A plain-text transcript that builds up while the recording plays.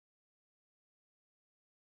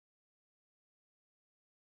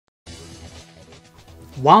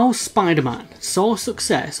While Spider-Man saw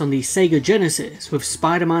success on the Sega Genesis with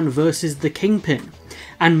Spider-Man vs. the Kingpin,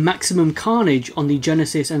 and Maximum Carnage on the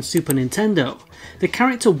Genesis and Super Nintendo, the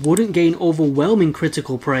character wouldn't gain overwhelming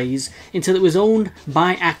critical praise until it was owned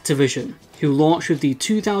by Activision, who launched with the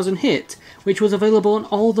 2000 hit, which was available on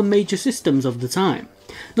all the major systems of the time.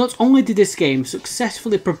 Not only did this game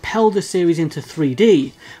successfully propel the series into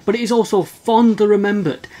 3D, but it is also fondly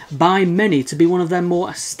remembered by many to be one of their more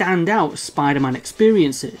standout Spider-Man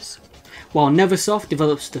experiences. While Neversoft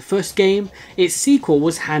developed the first game, its sequel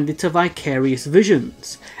was handed to Vicarious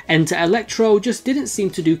Visions. Enter Electro just didn't seem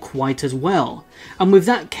to do quite as well, and with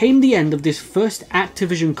that came the end of this first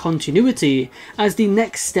Activision continuity, as the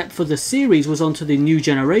next step for the series was onto the new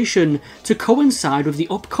generation to coincide with the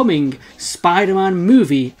upcoming Spider-Man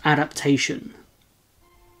movie adaptation.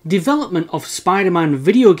 Development of Spider-Man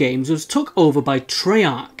video games was took over by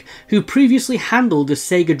Treyarch, who previously handled the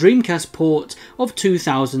Sega Dreamcast port of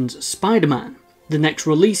 2000's Spider-Man. The next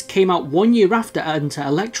release came out 1 year after Enter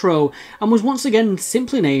Electro and was once again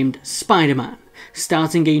simply named Spider-Man,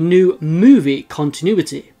 starting a new movie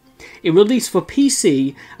continuity. It released for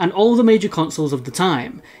PC and all the major consoles of the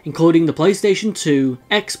time, including the PlayStation 2,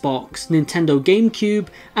 Xbox, Nintendo GameCube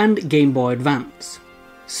and Game Boy Advance.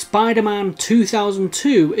 Spider-Man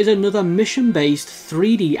 2002 is another mission-based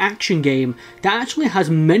 3D action game that actually has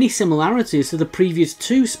many similarities to the previous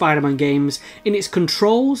two Spider-Man games in its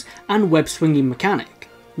controls and web-swinging mechanic.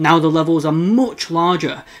 Now the levels are much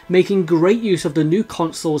larger, making great use of the new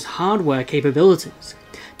console's hardware capabilities.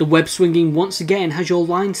 The web swinging once again has your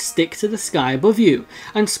line stick to the sky above you,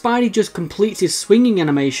 and Spidey just completes his swinging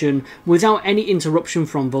animation without any interruption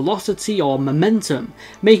from velocity or momentum,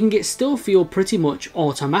 making it still feel pretty much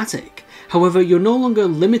automatic. However, you're no longer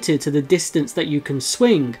limited to the distance that you can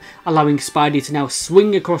swing, allowing Spidey to now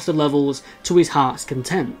swing across the levels to his heart's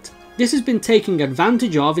content. This has been taken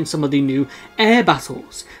advantage of in some of the new air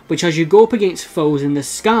battles, which as you go up against foes in the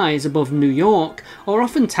skies above New York, are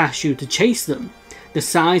often task you to chase them. The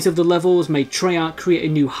size of the levels made Treyarch create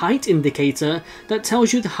a new height indicator that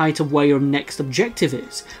tells you the height of where your next objective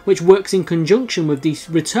is, which works in conjunction with the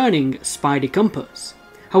returning Spidey compass.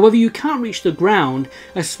 However, you can't reach the ground,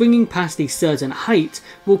 as swinging past a certain height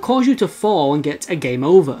will cause you to fall and get a game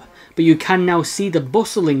over, but you can now see the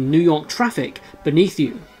bustling New York traffic beneath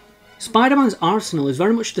you. Spider-Man's arsenal is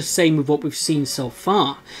very much the same with what we've seen so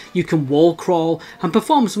far. You can wall crawl and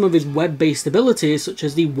perform some of his web-based abilities such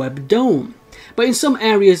as the web dome. But in some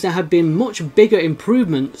areas there have been much bigger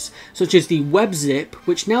improvements, such as the web zip,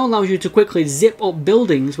 which now allows you to quickly zip up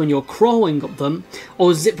buildings when you're crawling up them,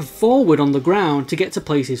 or zip forward on the ground to get to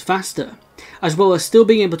places faster, as well as still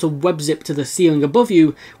being able to web zip to the ceiling above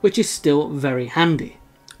you, which is still very handy.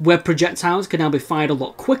 Web projectiles can now be fired a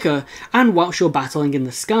lot quicker and whilst you're battling in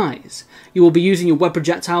the skies. You will be using your web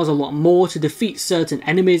projectiles a lot more to defeat certain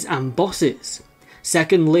enemies and bosses.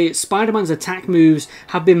 Secondly, Spider-Man's attack moves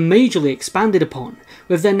have been majorly expanded upon,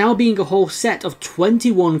 with there now being a whole set of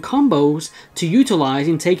 21 combos to utilise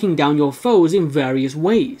in taking down your foes in various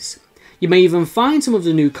ways. You may even find some of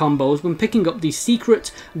the new combos when picking up the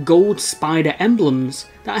secret gold spider emblems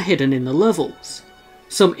that are hidden in the levels.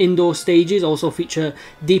 Some indoor stages also feature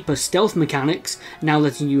deeper stealth mechanics, now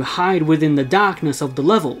letting you hide within the darkness of the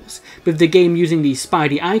levels, with the game using the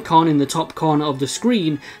Spidey icon in the top corner of the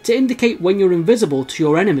screen to indicate when you're invisible to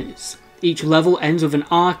your enemies. Each level ends with an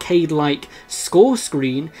arcade-like score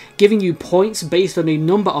screen, giving you points based on a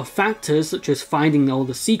number of factors such as finding all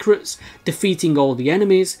the secrets, defeating all the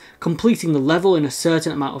enemies, completing the level in a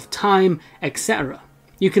certain amount of time, etc.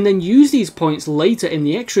 You can then use these points later in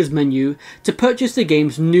the extras menu to purchase the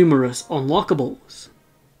game's numerous unlockables.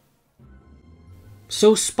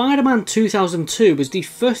 So Spider-Man 2002 was the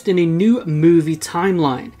first in a new movie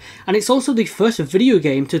timeline, and it's also the first video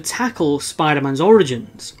game to tackle Spider-Man's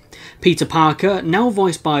origins. Peter Parker, now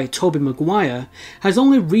voiced by Tobey Maguire, has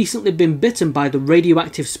only recently been bitten by the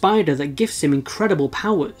radioactive spider that gives him incredible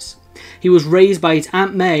powers. He was raised by his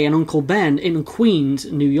Aunt May and Uncle Ben in Queens,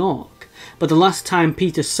 New York. But the last time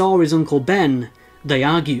Peter saw his Uncle Ben, they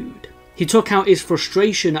argued. He took out his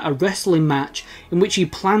frustration at a wrestling match in which he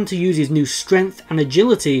planned to use his new strength and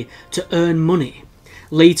agility to earn money.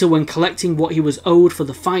 Later, when collecting what he was owed for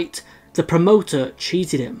the fight, the promoter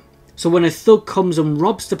cheated him. So when a thug comes and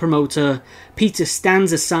robs the promoter, Peter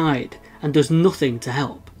stands aside and does nothing to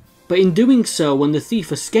help. But in doing so, when the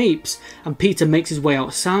thief escapes and Peter makes his way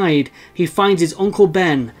outside, he finds his Uncle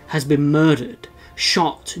Ben has been murdered,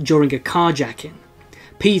 shot during a carjacking.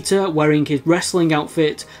 Peter, wearing his wrestling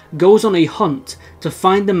outfit, goes on a hunt to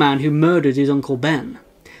find the man who murdered his Uncle Ben,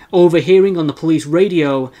 overhearing on the police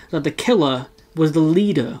radio that the killer was the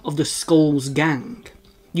leader of the Skulls gang.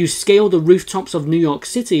 You scale the rooftops of New York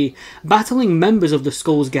City, battling members of the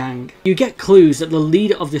Skulls gang. You get clues that the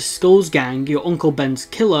leader of the Skulls gang, your Uncle Ben's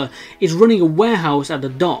killer, is running a warehouse at the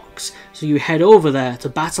docks, so you head over there to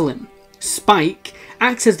battle him. Spike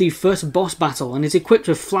acts as the first boss battle and is equipped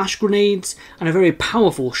with flash grenades and a very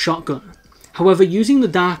powerful shotgun. However, using the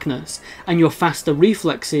darkness and your faster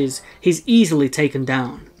reflexes, he's easily taken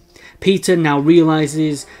down. Peter now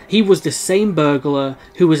realises he was the same burglar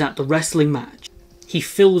who was at the wrestling match. He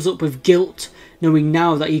fills up with guilt, knowing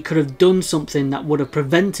now that he could have done something that would have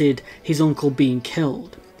prevented his uncle being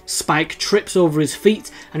killed. Spike trips over his feet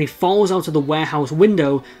and he falls out of the warehouse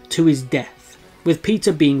window to his death, with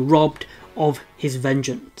Peter being robbed of his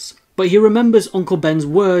vengeance. But he remembers Uncle Ben's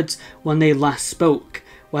words when they last spoke: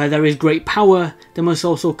 where there is great power, there must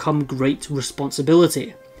also come great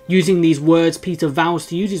responsibility. Using these words, Peter vows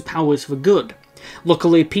to use his powers for good.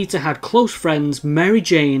 Luckily, Peter had close friends Mary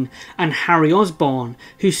Jane and Harry Osborn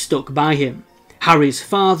who stuck by him. Harry's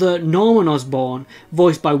father, Norman Osborn,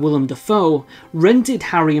 voiced by Willem Dafoe, rented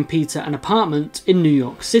Harry and Peter an apartment in New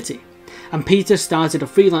York City, and Peter started a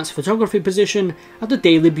freelance photography position at the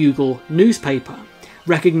Daily Bugle newspaper,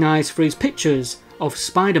 recognised for his pictures of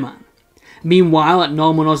Spider-Man. Meanwhile, at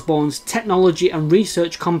Norman Osborn's technology and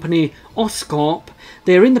research company Oscorp,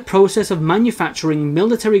 they are in the process of manufacturing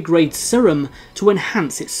military-grade serum to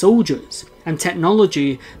enhance its soldiers, and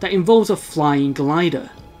technology that involves a flying glider.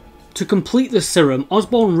 To complete the serum,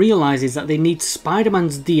 Osborn realises that they need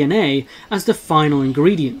Spider-Man's DNA as the final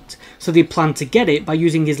ingredient, so they plan to get it by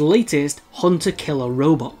using his latest hunter-killer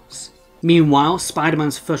robots. Meanwhile,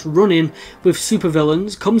 Spider-Man's first run-in with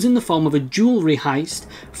supervillains comes in the form of a jewellery heist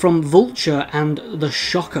from Vulture and the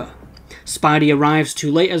Shocker. Spidey arrives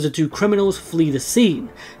too late as the two criminals flee the scene.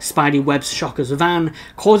 Spidey webs Shocker's van,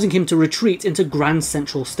 causing him to retreat into Grand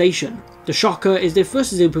Central Station. The Shocker is the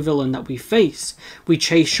first supervillain that we face. We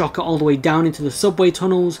chase Shocker all the way down into the subway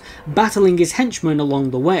tunnels, battling his henchmen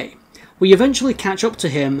along the way. We eventually catch up to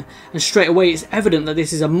him, and straight away it's evident that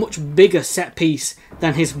this is a much bigger set piece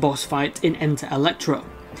than his boss fight in Enter Electro.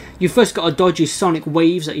 You first got to dodge his sonic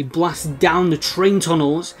waves that he blasts down the train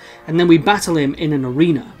tunnels, and then we battle him in an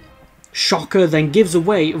arena. Shocker then gives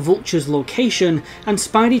away Vulture's location, and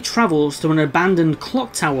Spidey travels to an abandoned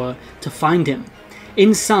clock tower to find him.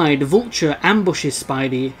 Inside, Vulture ambushes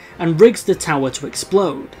Spidey and rigs the tower to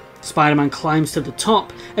explode. Spider-Man climbs to the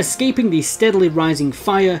top, escaping the steadily rising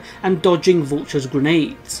fire and dodging Vulture's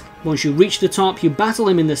grenades. Once you reach the top, you battle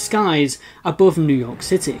him in the skies above New York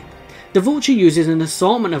City. The Vulture uses an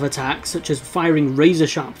assortment of attacks, such as firing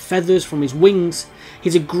razor-sharp feathers from his wings.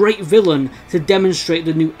 He's a great villain to demonstrate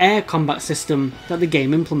the new air combat system that the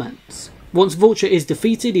game implements. Once Vulture is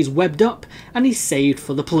defeated, he's webbed up and he's saved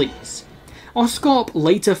for the police. Oscorp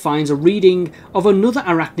later finds a reading of another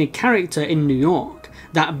arachnid character in New York,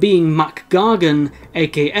 that being Mac Gargan,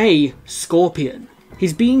 aka Scorpion.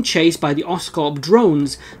 He's being chased by the Oscorp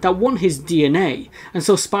drones that want his DNA, and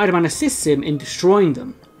so Spider-Man assists him in destroying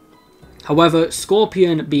them. However,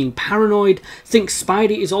 Scorpion, being paranoid, thinks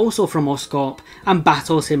Spidey is also from Oscorp and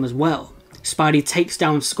battles him as well. Spidey takes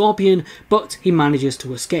down Scorpion, but he manages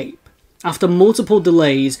to escape. After multiple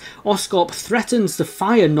delays, Oscorp threatens to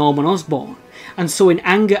fire Norman Osborn, and so in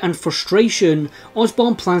anger and frustration,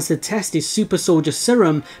 Osborn plans to test his super soldier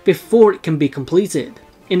serum before it can be completed.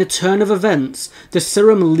 In a turn of events, the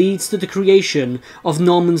serum leads to the creation of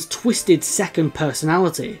Norman's twisted second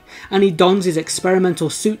personality, and he dons his experimental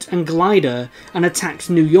suit and glider and attacks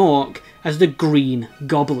New York as the Green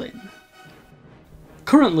Goblin.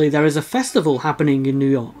 Currently, there is a festival happening in New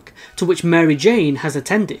York, to which Mary Jane has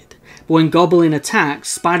attended. But when Goblin attacks,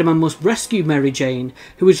 Spider-Man must rescue Mary Jane,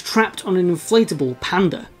 who is trapped on an inflatable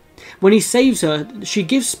panda. When he saves her, she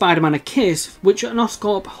gives Spider-Man a kiss, which an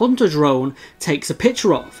Oscorp hunter drone takes a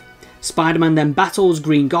picture of. Spider-Man then battles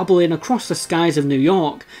Green Goblin across the skies of New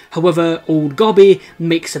York. However, Old Gobby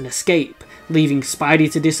makes an escape, leaving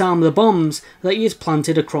Spidey to disarm the bombs that he has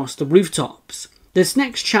planted across the rooftops. This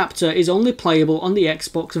next chapter is only playable on the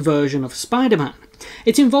Xbox version of Spider-Man.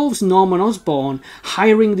 It involves Norman Osborn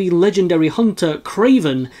hiring the legendary hunter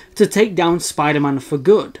Kraven to take down Spider-Man for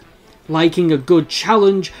good. Liking a good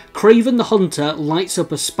challenge, Kraven the Hunter lights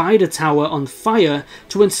up a spider tower on fire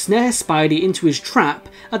to ensnare Spidey into his trap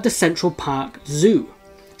at the Central Park Zoo.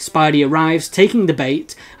 Spidey arrives taking the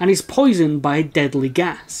bait and is poisoned by a deadly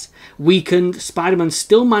gas. Weakened, Spider-Man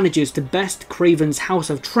still manages to best Kraven's house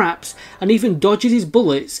of traps and even dodges his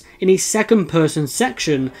bullets in his second person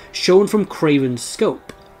section shown from Kraven's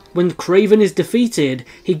scope. When Kraven is defeated,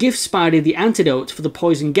 he gives Spidey the antidote for the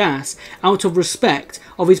poison gas out of respect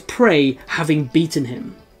of his prey having beaten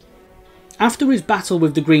him. After his battle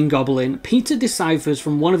with the Green Goblin, Peter deciphers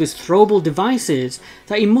from one of his throwable devices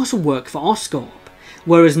that he must work for Oscorp,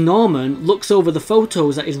 whereas Norman looks over the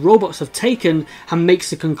photos that his robots have taken and makes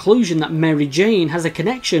the conclusion that Mary Jane has a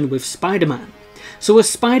connection with Spider-Man. So as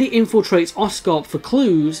Spidey infiltrates Oscorp for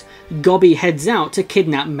clues, Gobby heads out to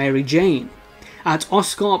kidnap Mary Jane. At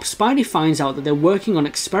Oscorp, Spidey finds out that they're working on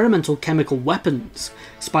experimental chemical weapons.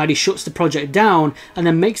 Spidey shuts the project down and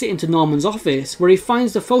then makes it into Norman's office, where he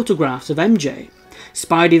finds the photographs of MJ.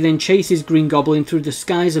 Spidey then chases Green Goblin through the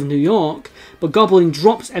skies of New York, but Goblin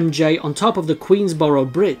drops MJ on top of the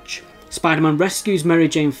Queensboro Bridge. Spider-Man rescues Mary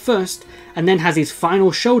Jane first, and then has his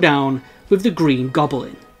final showdown with the Green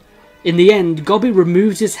Goblin. In the end, Gobby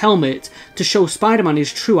removes his helmet to show Spider-Man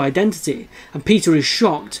his true identity, and Peter is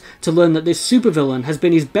shocked to learn that this supervillain has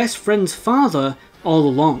been his best friend's father all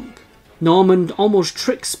along. Norman almost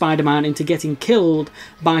tricks Spider-Man into getting killed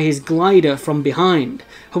by his glider from behind.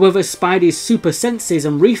 However, Spidey's super senses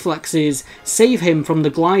and reflexes save him from the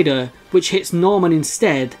glider, which hits Norman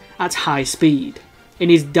instead at high speed. In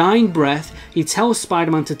his dying breath, he tells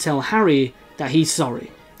Spider-Man to tell Harry that he's sorry.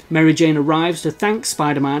 Mary Jane arrives to thank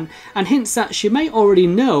Spider-Man and hints that she may already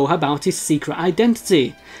know about his secret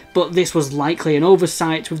identity, but this was likely an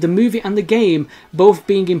oversight with the movie and the game both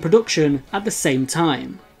being in production at the same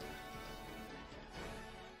time.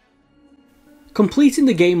 Completing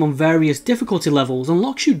the game on various difficulty levels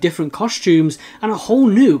unlocks you different costumes and a whole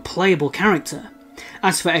new playable character.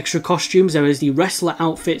 As for extra costumes, there is the wrestler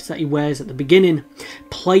outfits that he wears at the beginning,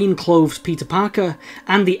 plainclothes Peter Parker,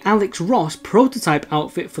 and the Alex Ross prototype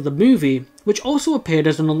outfit for the movie, which also appeared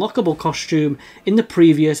as an unlockable costume in the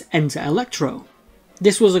previous Enter Electro.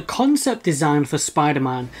 This was a concept design for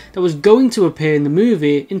Spider-Man that was going to appear in the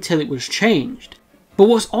movie until it was changed. But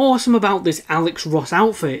what's awesome about this Alex Ross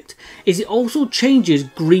outfit is it also changes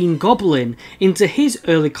Green Goblin into his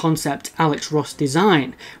early concept Alex Ross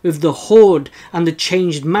design, with the hood and the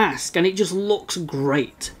changed mask, and it just looks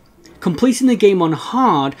great. Completing the game on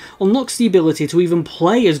hard unlocks the ability to even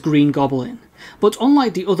play as Green Goblin. But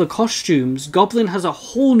unlike the other costumes, Goblin has a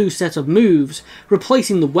whole new set of moves,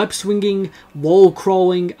 replacing the web swinging, wall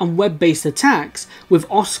crawling and web-based attacks with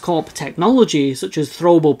Oscorp technology such as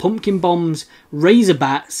throwable pumpkin bombs, razor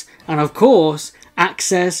bats, and of course,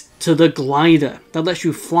 access to the glider that lets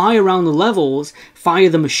you fly around the levels, fire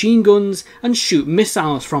the machine guns and shoot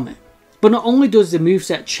missiles from it. But not only does the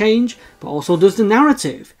moveset change, but also does the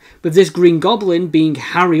narrative, with this Green Goblin being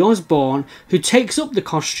Harry Osborn, who takes up the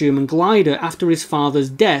costume and glider after his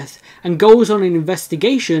father's death and goes on an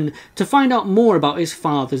investigation to find out more about his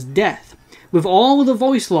father's death, with all the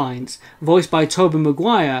voice lines, voiced by Tobey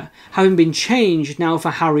Maguire, having been changed now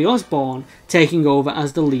for Harry Osborn taking over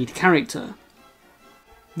as the lead character.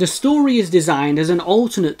 The story is designed as an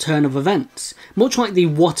alternate turn of events, much like the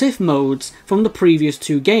what if modes from the previous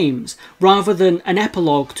two games, rather than an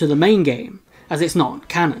epilogue to the main game, as it's not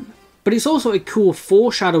canon. But it's also a cool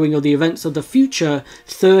foreshadowing of the events of the future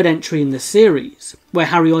third entry in the series, where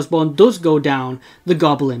Harry Osborn does go down the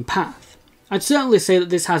Goblin path. I'd certainly say that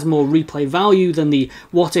this has more replay value than the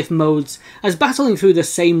what if modes, as battling through the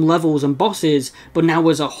same levels and bosses, but now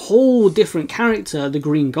as a whole different character, the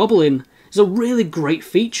Green Goblin, is a really great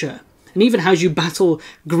feature, and even has you battle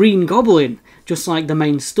Green Goblin, just like the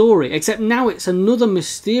main story, except now it's another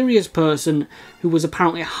mysterious person who was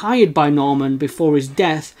apparently hired by Norman before his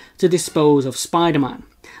death to dispose of Spider-Man,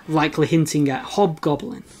 likely hinting at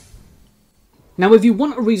Hobgoblin. Now if you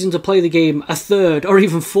want a reason to play the game a third or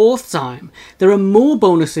even fourth time, there are more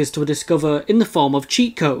bonuses to discover in the form of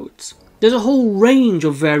cheat codes. There's a whole range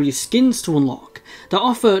of various skins to unlock that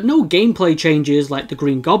offer no gameplay changes like the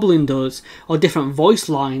Green Goblin does, or different voice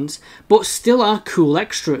lines, but still are cool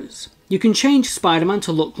extras. You can change Spider-Man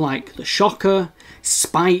to look like the Shocker,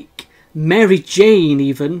 Spike, Mary Jane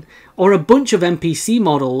even, or a bunch of NPC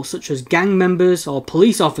models such as gang members or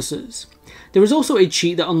police officers. There is also a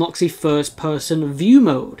cheat that unlocks a first-person view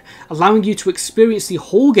mode, allowing you to experience the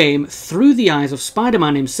whole game through the eyes of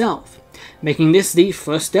Spider-Man himself, making this the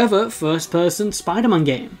first ever first-person Spider-Man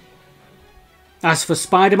game. As for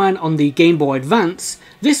Spider-Man on the Game Boy Advance,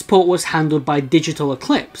 this port was handled by Digital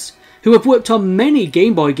Eclipse, who have worked on many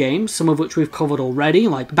Game Boy games, some of which we've covered already,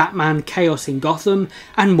 like Batman Chaos in Gotham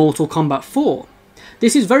and Mortal Kombat 4.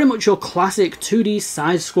 This is very much your classic 2D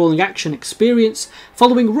side-scrolling action experience,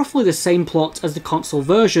 following roughly the same plot as the console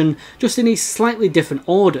version, just in a slightly different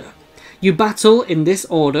order. You battle in this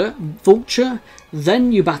order Vulture,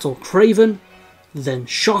 then you battle Kraven, then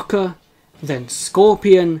Shocker, then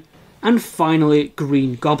Scorpion, and finally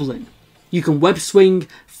Green Goblin. You can web swing,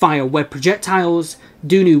 fire web projectiles,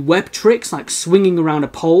 do new web tricks like swinging around a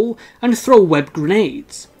pole, and throw web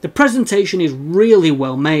grenades. The presentation is really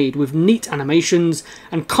well made, with neat animations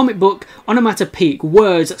and comic book onomatopoeic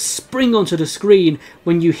words that spring onto the screen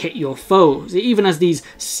when you hit your foes. It even has these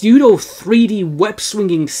pseudo 3D web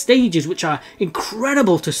swinging stages which are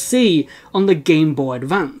incredible to see on the Game Boy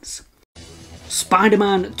Advance.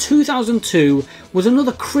 Spider-Man 2002 was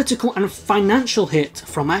another critical and financial hit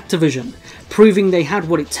from Activision, proving they had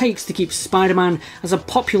what it takes to keep Spider-Man as a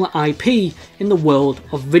popular IP in the world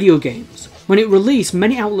of video games. When it released,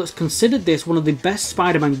 many outlets considered this one of the best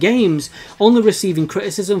Spider-Man games, only receiving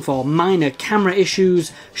criticism for minor camera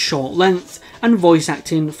issues, short length, and voice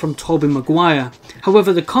acting from Tobey Maguire.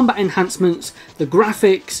 However, the combat enhancements, the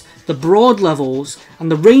graphics, the broad levels,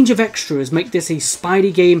 and the range of extras make this a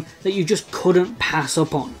Spidey game that you just couldn't pass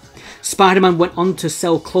up on. Spider-Man went on to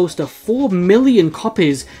sell close to 4 million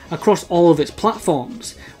copies across all of its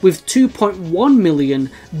platforms, with 2.1 million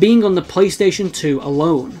being on the PlayStation 2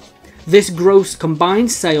 alone. This grossed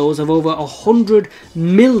combined sales of over $100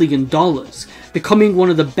 million, becoming one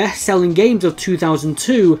of the best-selling games of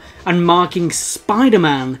 2002 and marking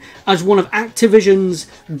Spider-Man as one of Activision's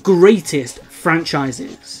greatest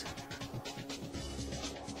franchises.